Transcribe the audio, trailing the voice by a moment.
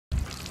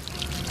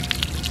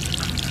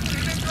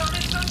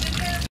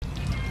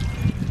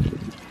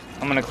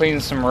I'm gonna clean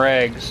some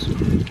rags.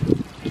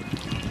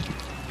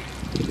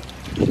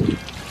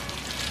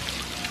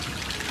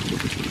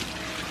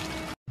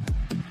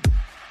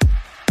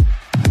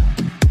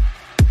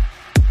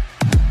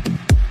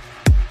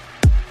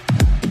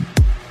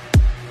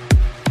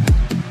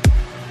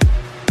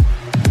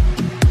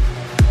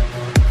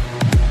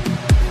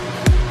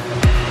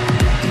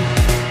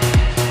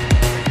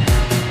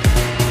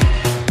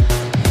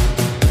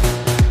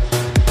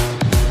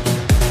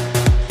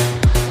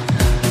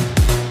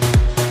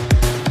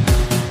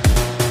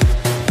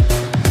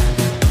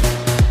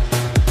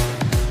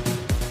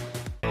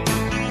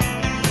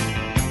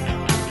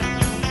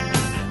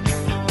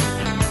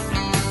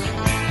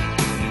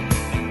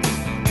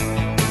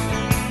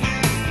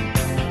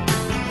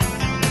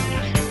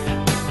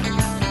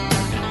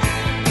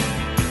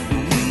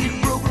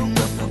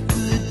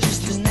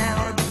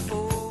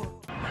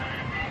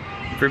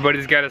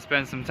 Everybody's got to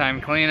spend some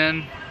time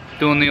cleaning,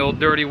 doing the old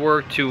dirty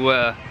work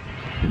to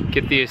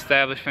get the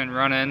establishment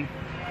running.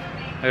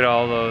 Look at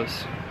all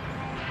those.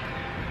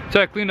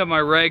 So I cleaned up my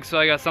rags, so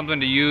I got something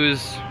to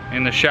use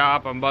in the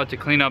shop. I'm about to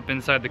clean up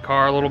inside the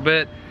car a little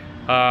bit.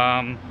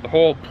 The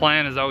whole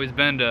plan has always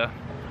been to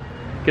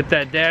get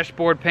that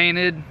dashboard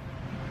painted.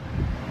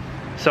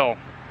 So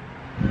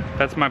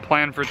that's my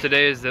plan for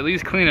today, is to at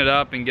least clean it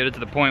up and get it to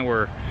the point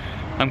where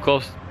I'm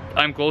close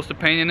to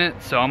painting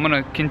it. So I'm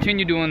gonna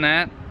continue doing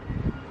that.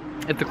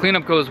 If the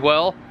cleanup goes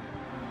well,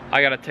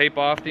 I gotta tape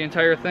off the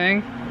entire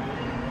thing.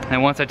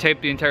 And once I tape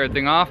the entire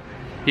thing off,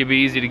 it'll be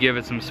easy to give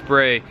it some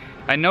spray.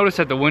 I noticed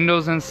that the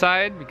windows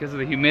inside, because of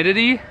the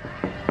humidity,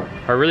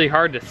 are really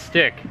hard to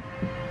stick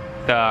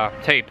the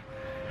tape.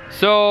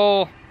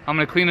 So I'm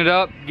gonna clean it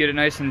up, get it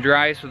nice and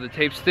dry so the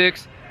tape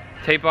sticks,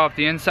 tape off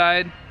the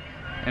inside,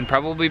 and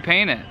probably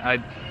paint it.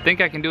 I think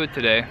I can do it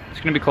today.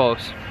 It's gonna be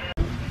close.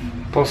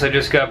 Plus I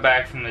just got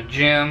back from the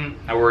gym.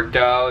 I worked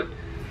out,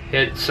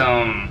 hit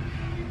some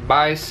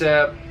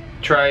bicep,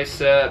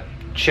 tricep,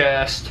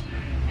 chest,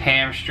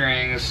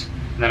 hamstrings,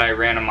 and then I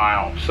ran a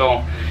mile.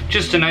 So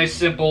just a nice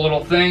simple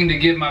little thing to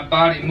get my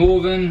body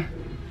moving.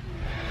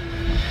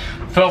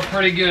 Felt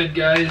pretty good,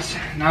 guys.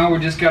 Now we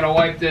just gotta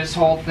wipe this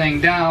whole thing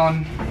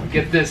down,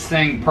 get this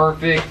thing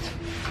perfect.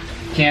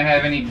 Can't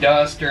have any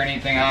dust or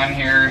anything on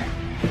here.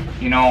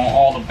 You know,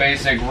 all the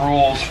basic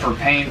rules for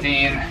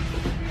painting.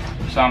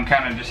 So I'm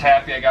kind of just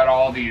happy I got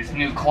all these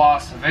new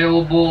cloths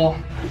available.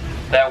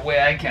 That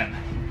way I can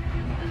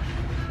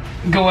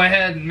go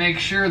ahead and make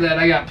sure that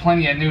I got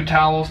plenty of new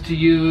towels to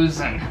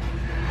use and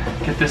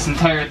get this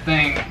entire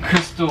thing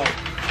crystal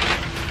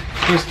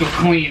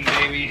clean,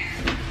 baby.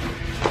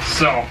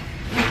 So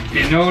if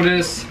you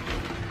notice,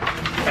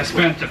 I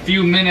spent a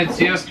few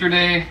minutes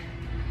yesterday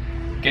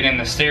getting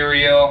the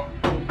stereo,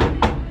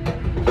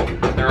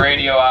 the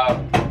radio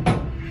out.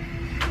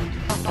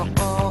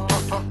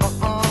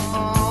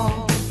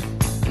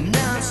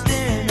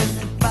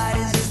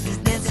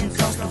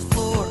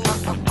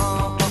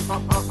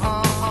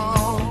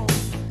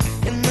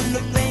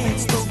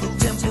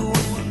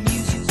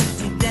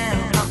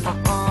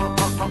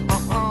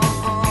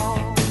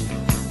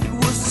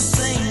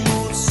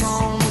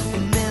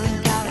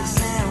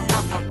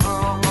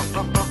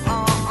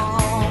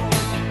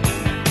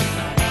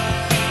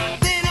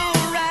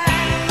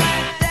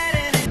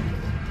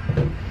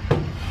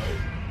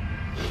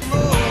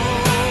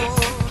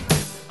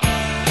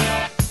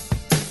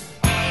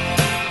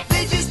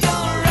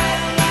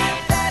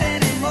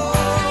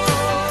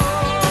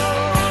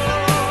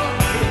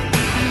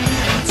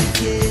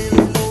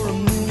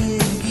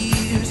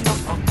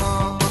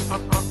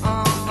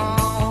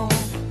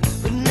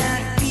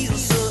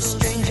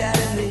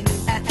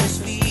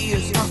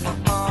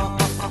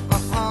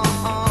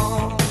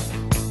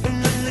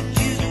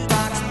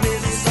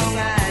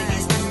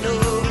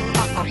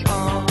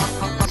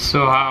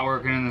 So hot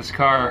working in this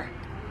car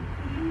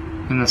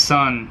in the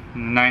sun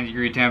in the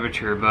 90-degree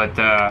temperature, but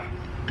I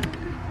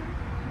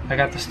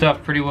got the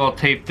stuff pretty well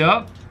taped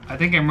up. I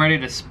think I'm ready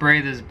to spray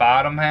this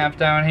bottom half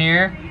down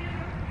here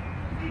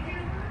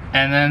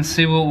and then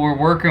see what we're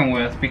working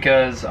with,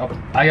 because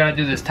I gotta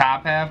do this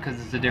top half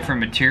because it's a different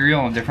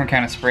material and a different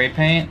kind of spray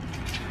paint.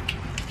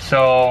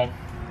 So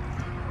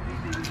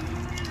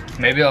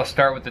maybe I'll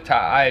start with the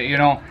top. You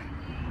know,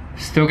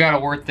 still gotta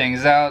work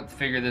things out,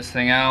 figure this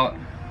thing out.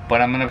 But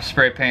I'm gonna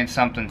spray paint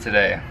something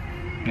today.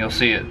 You'll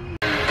see it.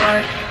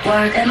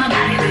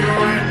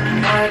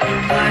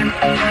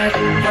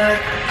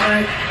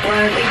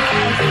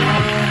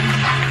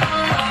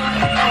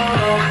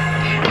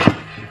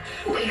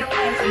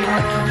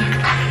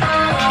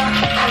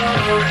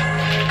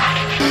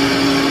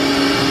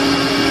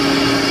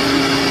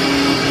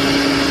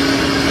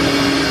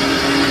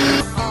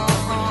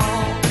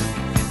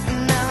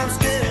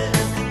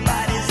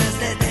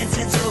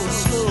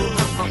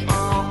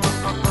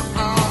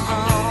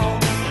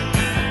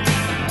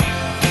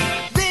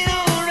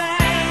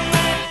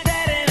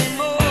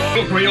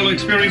 Rail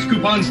Experience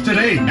coupons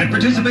today at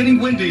participating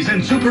Wendy's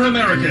and Super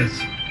Americas.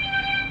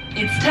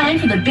 It's time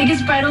for the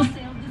biggest bridal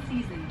sale of the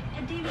season.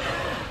 At David's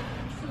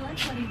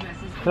select wedding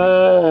dresses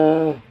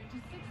 $600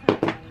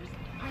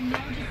 are now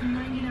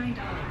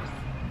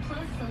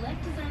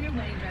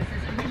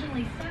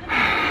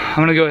I'm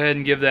gonna go ahead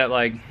and give that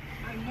like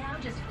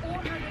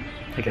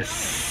a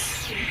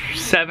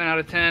 7 out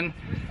of 10.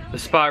 The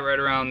spot right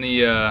around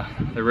the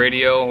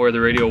radio, where the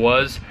radio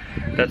was,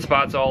 that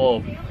spot's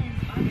all,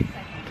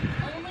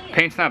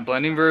 paint's not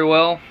blending very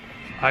well.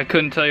 I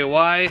couldn't tell you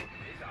why,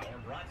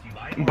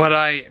 but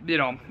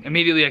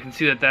immediately I can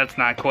see that that's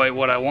not quite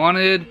what I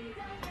wanted,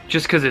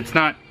 just because it's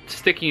not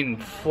sticking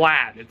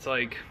flat. It's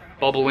like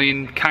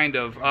bubbling, kind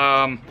of.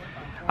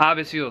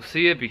 Obviously you'll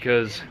see it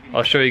because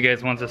I'll show you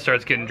guys once it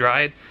starts getting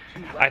dried.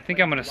 I think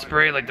I'm gonna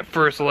spray like the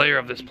first layer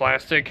of this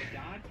plastic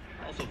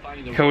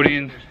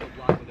coating,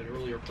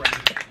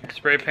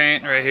 spray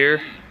paint right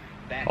here,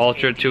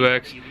 Ultra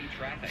 2X.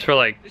 It's for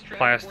like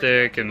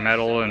plastic and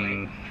metal,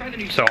 and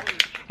so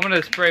I'm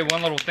gonna spray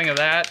one little thing of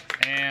that,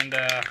 and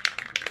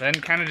then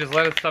kind of just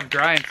let it stuff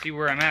dry and see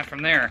where I'm at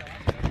from there.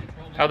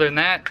 Other than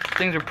that,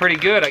 things are pretty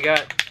good. I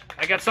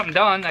got something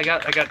done. I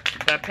got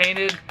that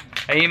painted.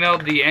 I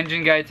emailed the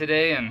engine guy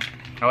today, and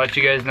I'll let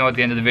you guys know at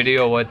the end of the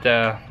video what's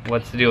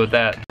the deal with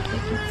that.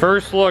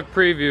 First look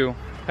preview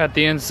at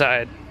the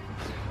inside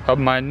of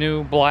my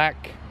new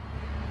black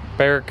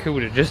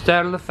Barracuda, just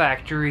out of the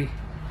factory.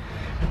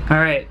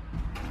 Alright,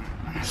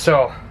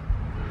 so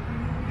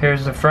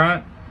here's the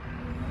front.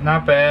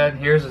 Not bad.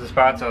 Here's the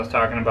spots I was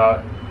talking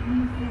about.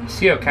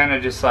 See how it kind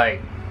of just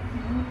like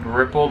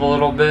rippled a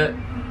little bit?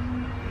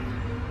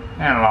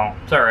 I don't know,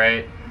 it's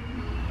alright.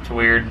 It's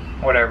weird,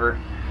 whatever.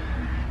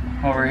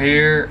 Over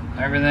here,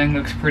 everything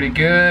looks pretty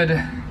good.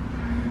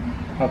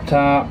 Up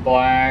top,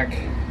 black.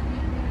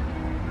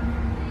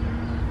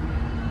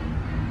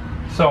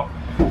 So,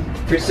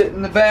 if you're sitting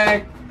in the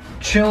back,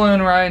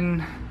 chilling,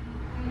 riding,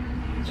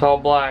 it's all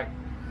black.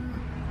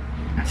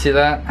 See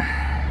that?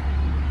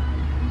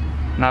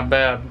 Not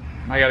bad.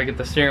 I gotta get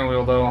the steering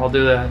wheel though. I'll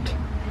do that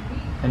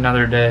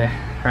another day.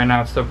 Right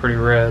now it's still pretty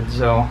red,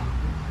 so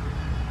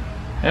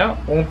yeah,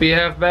 won't be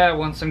half bad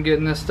once I'm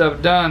getting this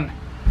stuff done.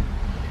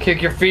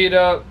 Kick your feet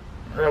up,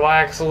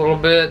 relax a little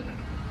bit.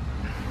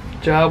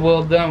 Job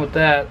well done with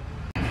that.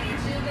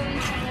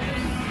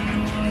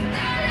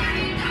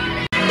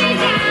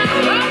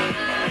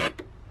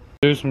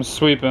 Do some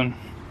sweeping.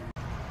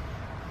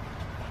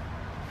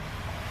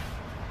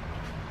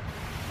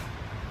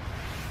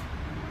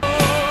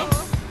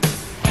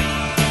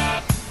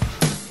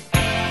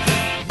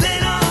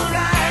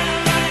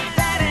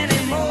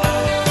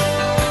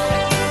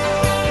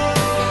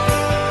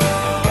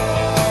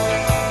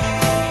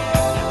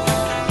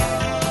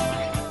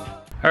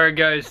 Alright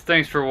guys,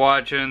 thanks for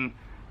watching.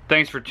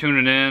 Thanks for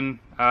tuning in.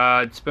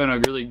 It's been a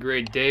really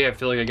great day. I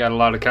feel like I got a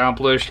lot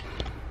accomplished.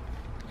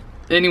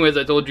 Anyways,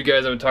 I told you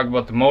guys I would talk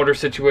about the motor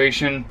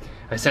situation.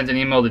 I sent an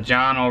email to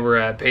John over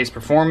at Pace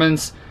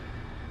Performance.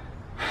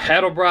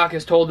 Edelbrock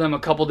has told them a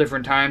couple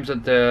different times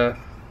that the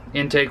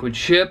intake would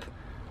ship.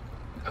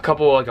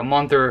 Like a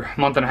month or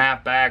month and a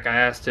half back, I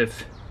asked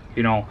if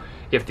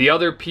the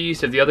other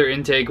piece, if the other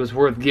intake was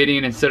worth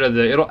getting instead of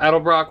the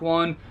Edelbrock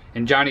one.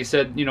 And Johnny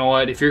said, you know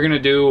what, if you're gonna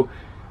do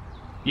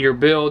your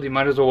build, you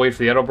might as well wait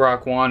for the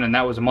Edelbrock one, and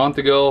that was a month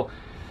ago.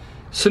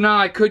 So now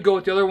I could go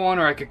with the other one,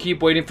 or I could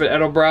keep waiting for the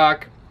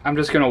Edelbrock. I'm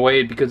just gonna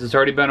wait because it's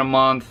already been a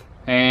month,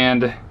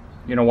 and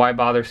why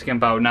bother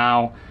skimp out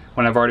now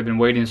when I've already been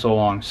waiting so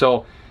long.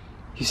 So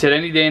he said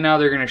any day now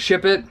they're gonna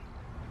ship it,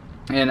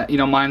 and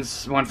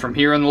mine's went from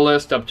here on the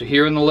list up to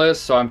here on the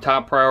list, so I'm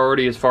top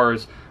priority as far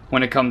as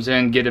when it comes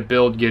in, get it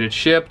built, get it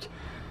shipped.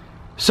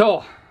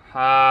 So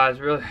it's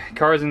really,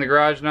 car's in the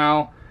garage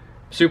now.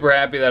 Super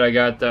happy that I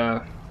got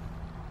the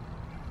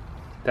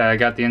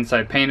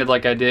inside painted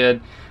like I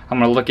did. I'm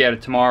gonna look at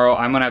it tomorrow.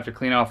 I'm gonna have to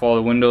clean off all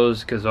the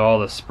windows because of all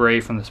the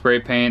spray from the spray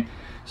paint.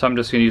 So I'm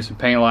just gonna use some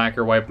paint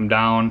lacquer, wipe them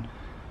down.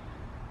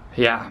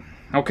 Yeah.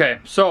 Okay.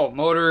 So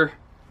motor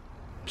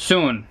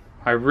soon.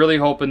 I really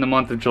hope in the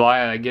month of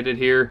July I get it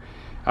here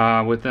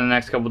within the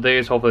next couple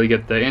days. Hopefully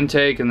get the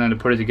intake, and then to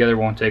put it together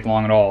won't take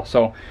long at all.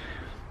 So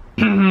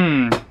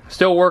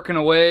still working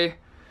away.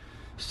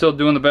 Still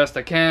doing the best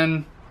I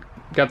can.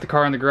 Got the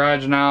car in the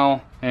garage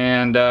now,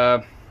 and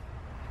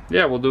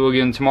yeah, we'll do it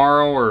again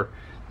tomorrow or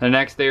the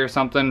next day or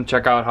something.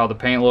 Check out how the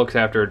paint looks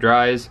after it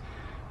dries.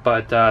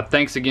 But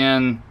thanks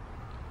again.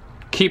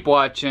 Keep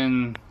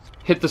watching.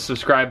 Hit the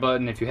subscribe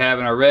button if you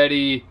haven't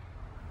already.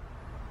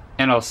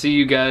 And I'll see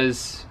you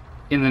guys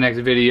in the next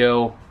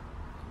video.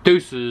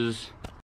 Deuces.